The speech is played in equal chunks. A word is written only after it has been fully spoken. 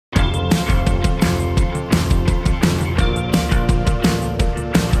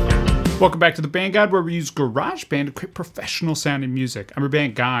Welcome back to the Band Guide, where we use GarageBand to create professional sounding music. I'm your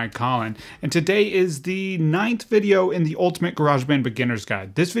band guy, Colin, and today is the 9th video in the Ultimate GarageBand Beginner's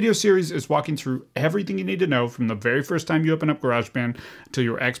Guide. This video series is walking through everything you need to know from the very first time you open up GarageBand until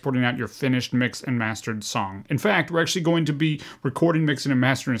you're exporting out your finished mixed and mastered song. In fact, we're actually going to be recording, mixing, and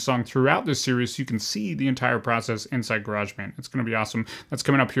mastering a song throughout this series so you can see the entire process inside GarageBand. It's going to be awesome. That's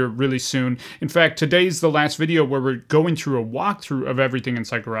coming up here really soon. In fact, today's the last video where we're going through a walkthrough of everything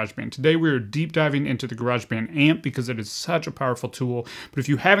inside GarageBand. Today we're deep diving into the GarageBand Amp because it is such a powerful tool. But if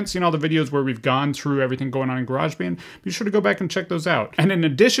you haven't seen all the videos where we've gone through everything going on in GarageBand, be sure to go back and check those out. And in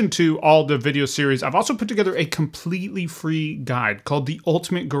addition to all the video series, I've also put together a completely free guide called the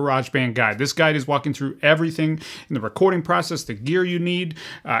Ultimate GarageBand Guide. This guide is walking through everything in the recording process, the gear you need,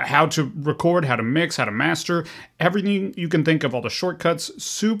 how to record, how to mix, how to master, everything you can think of, all the shortcuts.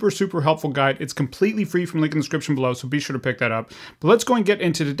 Super helpful guide. It's completely free from link in the description below, so be sure to pick that up. But let's go and get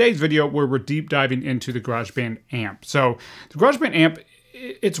into today's video where we're deep diving into the GarageBand Amp. So the GarageBand Amp,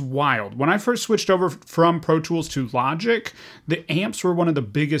 it's wild. When I first switched over from Pro Tools to Logic, the amps were one of the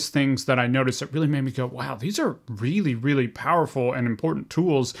biggest things that I noticed that really made me go, wow, these are really powerful and important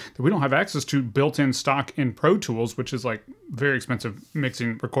tools that we don't have access to built-in stock in Pro Tools, which is like very expensive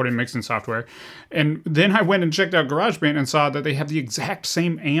recording mixing software. And then I went and checked out GarageBand and saw that they have the exact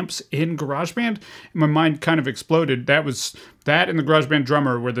same amps in GarageBand. And my mind kind of exploded. That and the GarageBand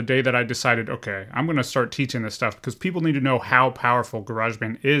Drummer were the day that I decided, okay, I'm going to start teaching this stuff because people need to know how powerful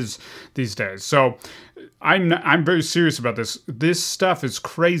GarageBand is these days. So I'm very serious about this. This stuff is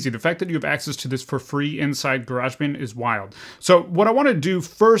crazy. The fact that you have access to this for free inside GarageBand is wild. So what I want to do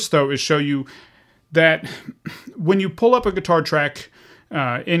first, though, is show you that when you pull up a guitar track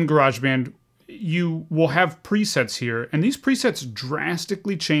in GarageBand, you will have presets here, and these presets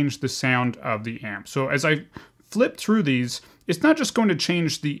drastically change the sound of the amp. So as I flip through these, it's not just going to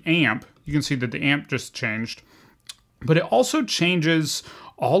change the amp. You can see that the amp just changed, but it also changes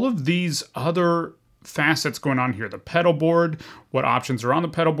all of these other facets going on here. The pedal board, what options are on the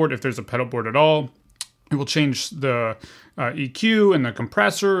pedal board, if there's a pedal board at all. It will change the EQ and the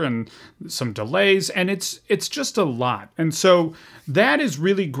compressor and some delays, and it's just a lot. And so that is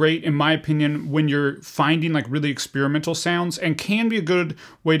really great, in my opinion, when you're finding like really experimental sounds, and can be a good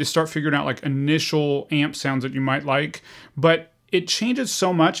way to start figuring out like initial amp sounds that you might like. But it changes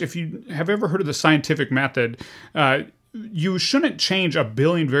so much. If you have ever heard of the scientific method, you shouldn't change a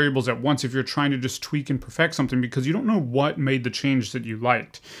billion variables at once if you're trying to just tweak and perfect something, because you don't know what made the change that you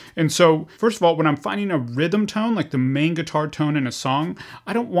liked. And so, first of all, when I'm finding a rhythm tone, like the main guitar tone in a song,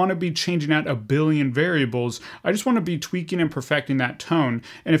 I don't want to be changing out a billion variables. I just want to be tweaking and perfecting that tone.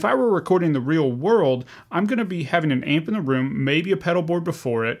 And if I were recording the real world, I'm going to be having an amp in the room, maybe a pedal board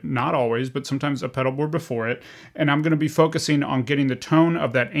before it, not always, but sometimes a pedal board before it. And I'm going to be focusing on getting the tone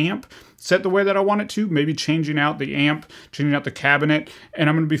of that amp set the way that I want it to, maybe changing out the amp, changing out the cabinet, and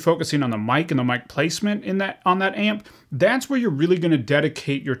I'm going to be focusing on the mic and the mic placement on that amp. That's where you're really going to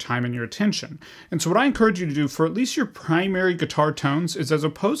dedicate your time and your attention. And so what I encourage you to do for at least your primary guitar tones is, as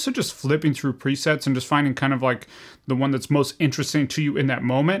opposed to just flipping through presets and just finding kind of like the one that's most interesting to you in that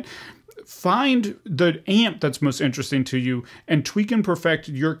moment, find the amp that's most interesting to you and tweak and perfect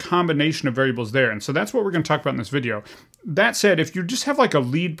your combination of variables there. And so that's what we're going to talk about in this video. That said, if you just have like a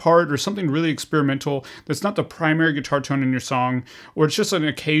lead part or something really experimental that's not the primary guitar tone in your song, or it's just an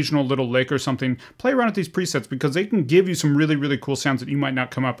occasional little lick or something, play around with these presets because they can give you some really cool sounds that you might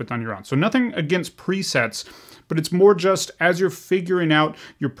not come up with on your own. So nothing against presets, but it's more just as you're figuring out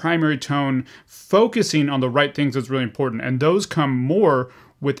your primary tone, focusing on the right things is really important. And those come more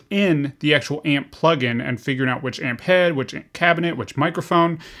within the actual amp plugin and figuring out which amp head, which amp cabinet, which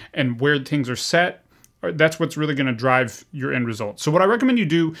microphone, and where things are set. That's what's really going to drive your end result. So what I recommend you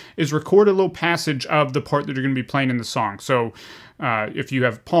do is record a little passage of the part that you're going to be playing in the song. So if you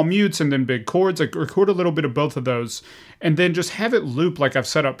have palm mutes and then big chords, like record a little bit of both of those, and then just have it loop like I've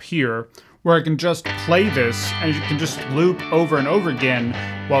set up here, where I can just play this and you can just loop over and over again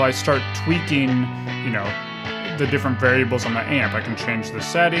while I start tweaking, you know, the different variables on the amp. I can change the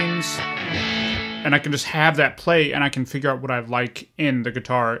settings, and I can just have that play, and I can figure out what I like in the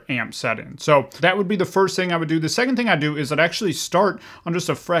guitar amp setting. So that would be the first thing I would do. The second thing I do is I'd actually start on just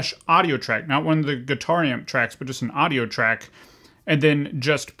a fresh audio track, not one of the guitar amp tracks, but just an audio track, and then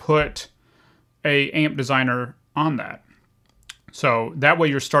just put a amp designer on that. So that way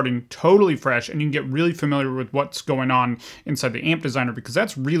you're starting totally fresh and you can get really familiar with what's going on inside the amp designer, because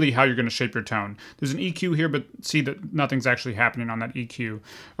that's really how you're going to shape your tone. There's an EQ here, but see that nothing's actually happening on that EQ.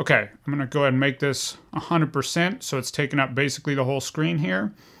 Okay, I'm going to go ahead and make this 100%, so it's taking up basically the whole screen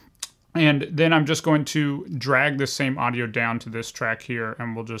here. And then I'm just going to drag this same audio down to this track here,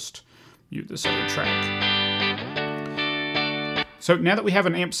 and we'll just mute this other track. So now that we have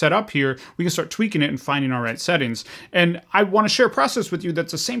an amp set up here, we can start tweaking it and finding our right settings. And I want to share a process with you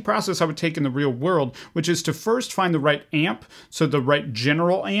that's the same process I would take in the real world, which is to first find the right amp, so the right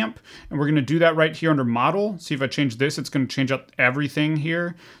general amp. And we're going to do that right here under model. See if I change this, it's going to change up everything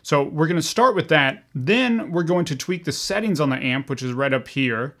here. So we're going to start with that. Then we're going to tweak the settings on the amp, which is right up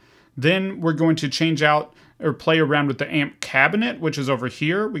here. Then we're going to change out or play around with the amp cabinet, which is over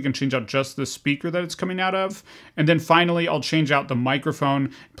here. We can change out just the speaker that it's coming out of. And then finally, I'll change out the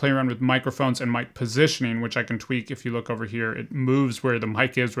microphone, play around with microphones and mic positioning, which I can tweak. If you look over here, it moves where the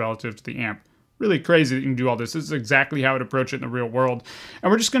mic is relative to the amp. Really crazy that you can do all this. This is exactly how I'd approach it in the real world.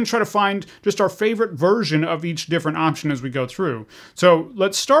 And we're just gonna try to find just our favorite version of each different option as we go through. So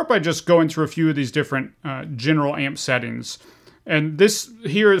let's start by just going through a few of these different general amp settings. And this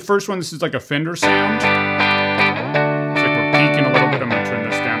here, the first one, this is like a Fender sound. It's like we're peaking a little bit. I'm gonna turn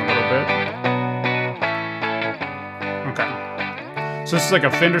this down a little bit. Okay. So this is like a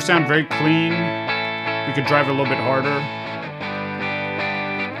Fender sound, very clean. We could drive it a little bit harder.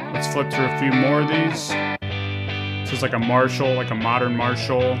 Let's flip through a few more of these. This is like a Marshall, like a modern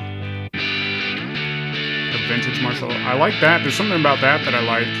Marshall. A vintage Marshall. I like that. There's something about that that I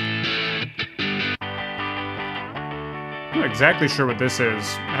like. I'm not exactly sure what this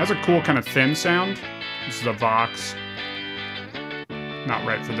is. It has a cool kind of thin sound. This is a Vox. Not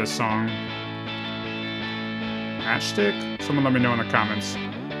right for this song. Matchstick? Someone let me know in the comments.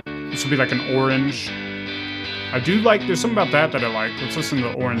 This would be like an orange. I do like, there's something about that that I like. Let's listen to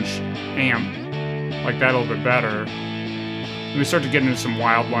the orange amp. Like that a little bit better. When we start to get into some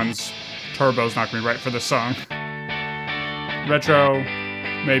wild ones, turbo's not gonna be right for this song. Retro,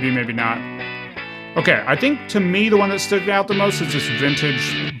 maybe, maybe not. Okay, I think to me the one that stood out the most is this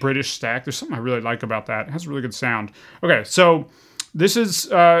vintage British stack. There's something I really like about that. It has a really good sound. Okay, so this is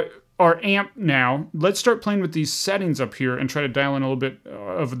our amp now. Let's start playing with these settings up here and try to dial in a little bit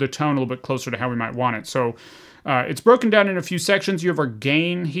of the tone a little bit closer to how we might want it. So it's broken down in a few sections. You have our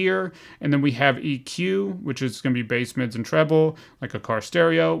gain here, and then we have EQ, which is going to be bass, mids, and treble, like a car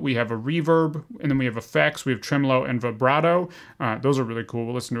stereo. We have a reverb, and then we have effects. We have tremolo and vibrato. Those are really cool.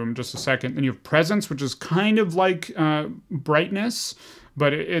 We'll listen to them in just a second. Then you have presence, which is kind of like brightness,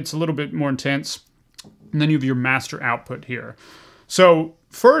 but it's a little bit more intense. And then you have your master output here. So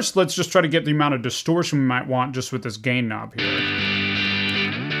first, let's just try to get the amount of distortion we might want just with this gain knob here.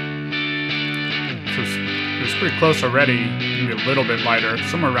 So it's pretty close already. Maybe a little bit lighter,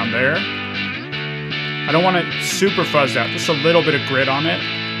 somewhere around there. I don't want it super fuzzed out, just a little bit of grit on it.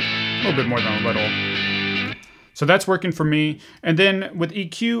 A little bit more than a little. So that's working for me. And then with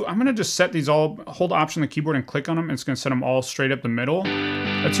EQ, I'm gonna just set these all, hold Option on the keyboard and click on them, and it's gonna set them all straight up the middle.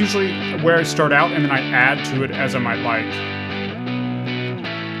 That's usually where I start out, and then I add to it as I might like.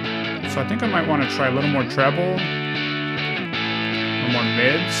 So I think I might want to try a little more treble, a little more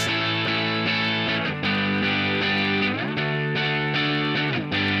mids.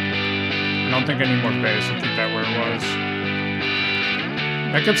 I don't think I need more bass. I'll keep that where it was.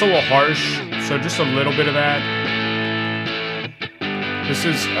 That gets a little harsh, so just a little bit of that. This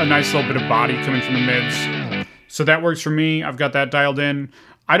is a nice little bit of body coming from the mids. So that works for me. I've got that dialed in.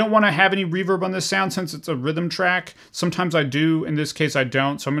 I don't want to have any reverb on this sound since it's a rhythm track. Sometimes I do, in this case I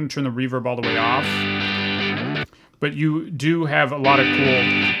don't, so I'm going to turn the reverb all the way off. But you do have a lot of cool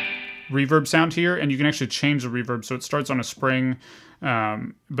reverb sound here, and you can actually change the reverb, so it starts on a spring,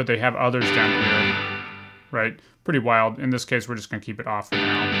 but they have others down here, right? Pretty wild. In this case, we're just going to keep it off for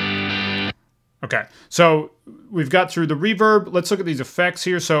now. Okay, so we've got through the reverb. Let's look at these effects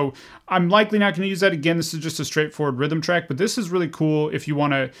here. So I'm likely not going to use that again. This is just a straightforward rhythm track, but this is really cool if you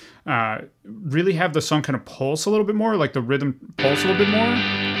want to really have the song kind of pulse a little bit more, like the rhythm pulse a little bit more.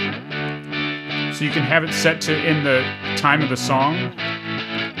 So you can have it set to in the time of the song.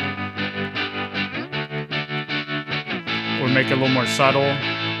 Or make it a little more subtle.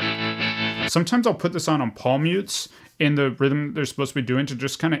 Sometimes I'll put this on palm mutes in the rhythm they're supposed to be doing to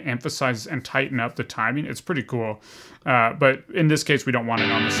just kind of emphasize and tighten up the timing. It's pretty cool. But in this case, we don't want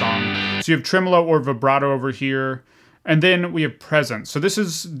it on the song. So you have tremolo or vibrato over here. And then we have presence. So this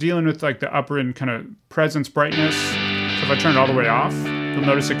is dealing with like the upper end kind of presence brightness. So if I turn it all the way off, you'll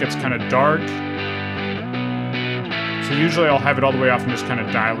notice it gets kind of dark. So usually I'll have it all the way off and just kind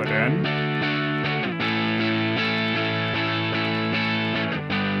of dial it in.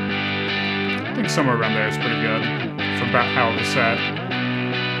 I think somewhere around there is pretty good for about how it was set.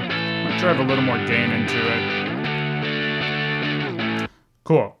 Might drive a little more gain into it.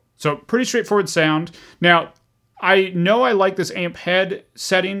 Cool. So pretty straightforward sound. Now, I know I like this amp head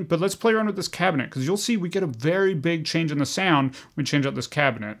setting, but let's play around with this cabinet because you'll see we get a very big change in the sound when we change out this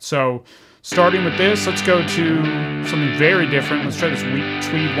cabinet. So starting with this, let's go to something very different. Let's try this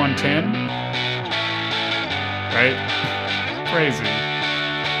Tweed 110. Right? Crazy.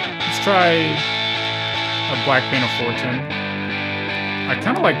 Let's try a Black Piano 410. I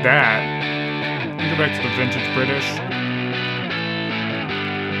kind of like that. Let me go back to the vintage British.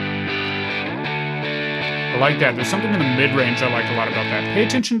 I like that. There's something in the mid-range I like a lot about that. Pay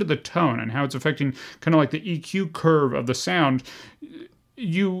attention to the tone and how it's affecting kind of like the EQ curve of the sound.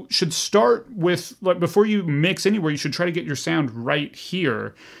 You should start with, like, before you mix anywhere, you should try to get your sound right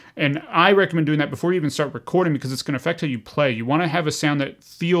here. And I recommend doing that before you even start recording because it's going to affect how you play. You want to have a sound that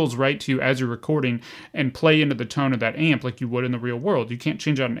feels right to you as you're recording and play into the tone of that amp like you would in the real world. You can't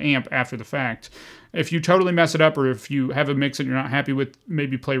change out an amp after the fact. If you totally mess it up or if you have a mix that you're not happy with,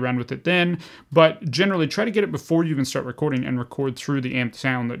 maybe play around with it then. But generally, try to get it before you even start recording and record through the amp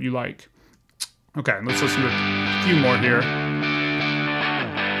sound that you like. Okay, let's listen to a few more here.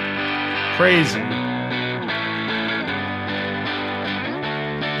 Crazy.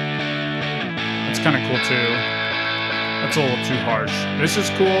 That's kind of cool too. That's a little too harsh. This is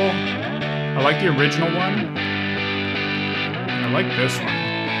cool. I like the original one. I like this one.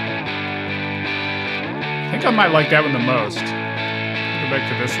 I think I might like that one the most. Go back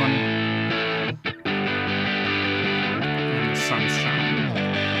to this one. And the sun's shining.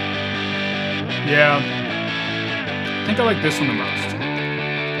 Yeah. I think I like this one the most.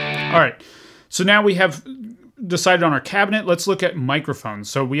 All right. So now we have decided on our cabinet. Let's look at microphones.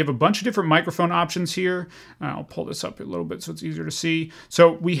 So we have a bunch of different microphone options here. I'll pull this up a little bit so it's easier to see.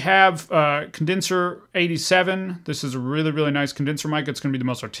 So we have condenser 87. This is a really, really nice condenser mic. It's going to be the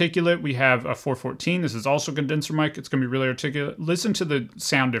most articulate. We have a 414. This is also a condenser mic. It's going to be really articulate. Listen to the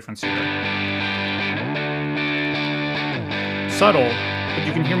sound difference here. Subtle, but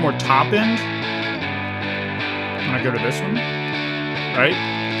you can hear more top end when I go to this one, right?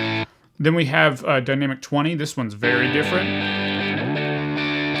 Then we have Dynamic 20. This one's very different.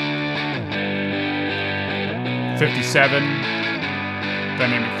 57.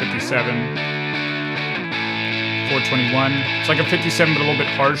 Dynamic 57. 421. It's like a 57, but a little bit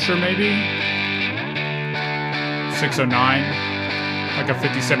harsher, maybe. 609. Like a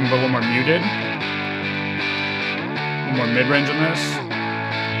 57, but a little more muted. A little more mid-range on this.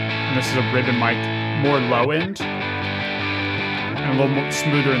 And this is a ribbon mic, more low-end. And a little more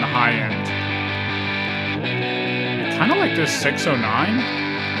smoother in the high end. Kind of like this 609.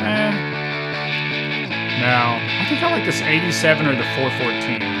 No, I think I like this 87 or the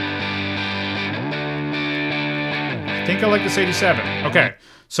 414. I think I like this 87. Okay,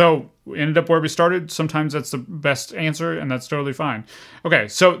 so we ended up where we started. Sometimes that's the best answer, and that's totally fine. Okay,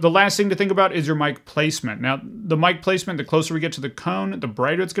 so the last thing to think about is your mic placement. Now, the mic placement, the closer we get to the cone, the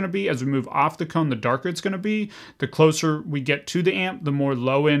brighter it's going to be. As we move off the cone, the darker it's going to be. The closer we get to the amp, the more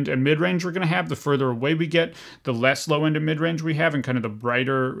low end and mid range we're going to have. The further away we get, the less low end and mid range we have, and kind of the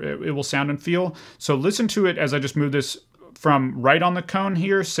brighter it will sound and feel. So listen to it as I just move this from right on the cone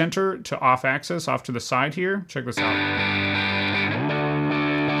here, center, to off axis, off to the side here. Check this out.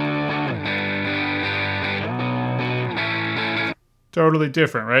 Totally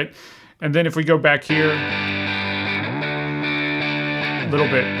different, right? And then if we go back here, a little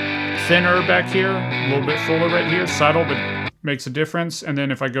bit thinner back here, a little bit fuller right here, subtle, but makes a difference. And then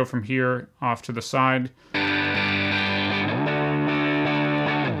if I go from here off to the side,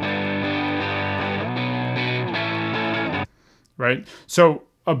 right? So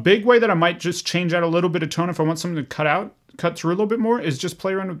a big way that I might just change out a little bit of tone if I want something to cut through a little bit more is just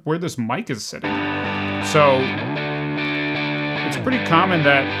play around with where this mic is sitting. So it's pretty common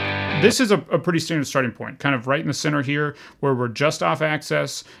that this is a pretty standard starting point, kind of right in the center here, where we're just off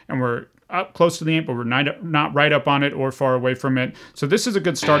axis and we're up close to the amp, but we're not right up on it or far away from it. So this is a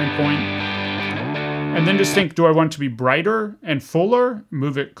good starting point. And then just think, do I want it to be brighter and fuller,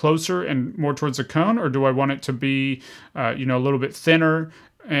 move it closer and more towards the cone, or do I want it to be, a little bit thinner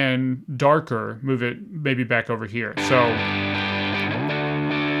and darker, move it maybe back over here. So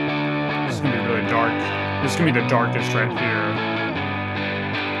this is gonna be really dark. This is gonna be the darkest right here.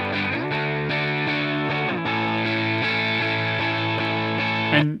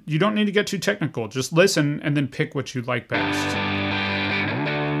 And you don't need to get too technical. Just listen and then pick what you like best.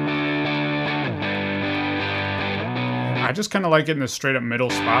 I just kind of like it in this straight up middle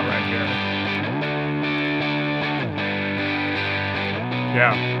spot right here.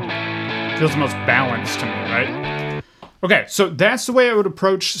 Yeah. Feels the most balanced to me, right? Okay, so that's the way I would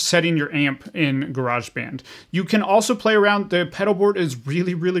approach setting your amp in GarageBand. You can also play around. The pedal board is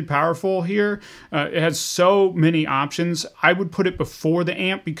really, really powerful here. It has so many options. I would put it before the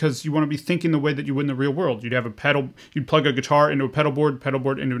amp because you want to be thinking the way that you would in the real world. You'd have a pedal, you'd plug a guitar into a pedal board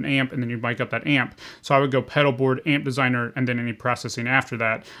into an amp, and then you'd mic up that amp. So I would go pedal board, amp designer, and then any processing after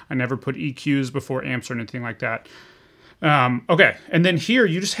that. I never put EQs before amps or anything like that. Okay, and then here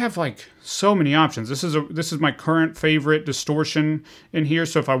you just have like so many options. This is my current favorite distortion in here.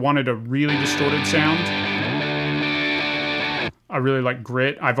 So if I wanted a really distorted sound, I really like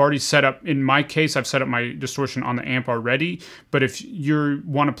grit. I've already set up, in my case, I've set up my distortion on the amp already. But if you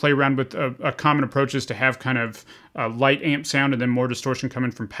want to play around with a common approach is to have kind of a light amp sound and then more distortion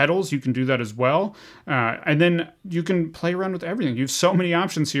coming from pedals, you can do that as well. And then you can play around with everything. You have so many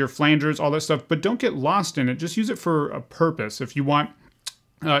options here, flangers, all that stuff, but don't get lost in it. Just use it for a purpose. If you want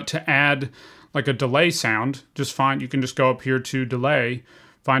to add like a delay sound, you can just go up here to delay,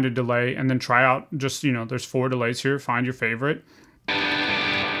 find a delay, and then try out just, there's 4 delays here. Find your favorite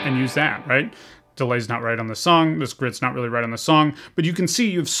and use that, right? Delay's not right on the song. This grit's not really right on the song. But you can see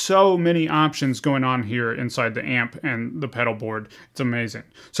you have so many options going on here inside the amp and the pedal board. It's amazing.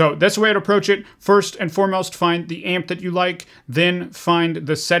 So that's the way I'd approach it. First and foremost, find the amp that you like. Then find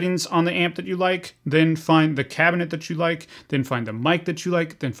the settings on the amp that you like. Then find the cabinet that you like. Then find the mic that you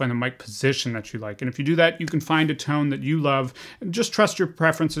like. Then find the mic position that you like. And if you do that, you can find a tone that you love. And just trust your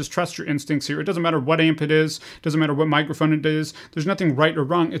preferences. Trust your instincts here. It doesn't matter what amp it is. It doesn't matter what microphone it is. There's nothing right or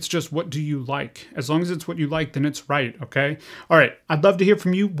wrong. It's just, what do you like? As long as it's what you like, then it's right, okay? All right, I'd love to hear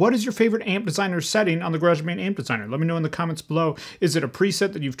from you. What is your favorite amp designer setting on the GarageBand Amp Designer? Let me know in the comments below. Is it a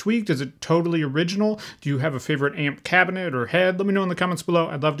preset that you've tweaked? Is it totally original? Do you have a favorite amp cabinet or head? Let me know in the comments below.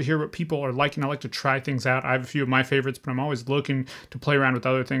 I'd love to hear what people are liking. I like to try things out. I have a few of my favorites, but I'm always looking to play around with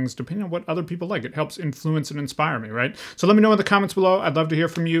other things depending on what other people like. It helps influence and inspire me, right? So let me know in the comments below. I'd love to hear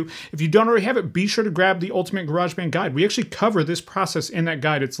from you. If you don't already have it, be sure to grab the Ultimate GarageBand Guide. We actually cover this process in that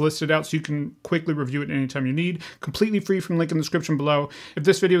guide. It's listed out so you can quickly review it anytime you need. Completely free from the link in the description below. If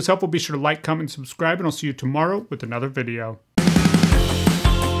this video is helpful, be sure to like, comment, and subscribe, and I'll see you tomorrow with another video.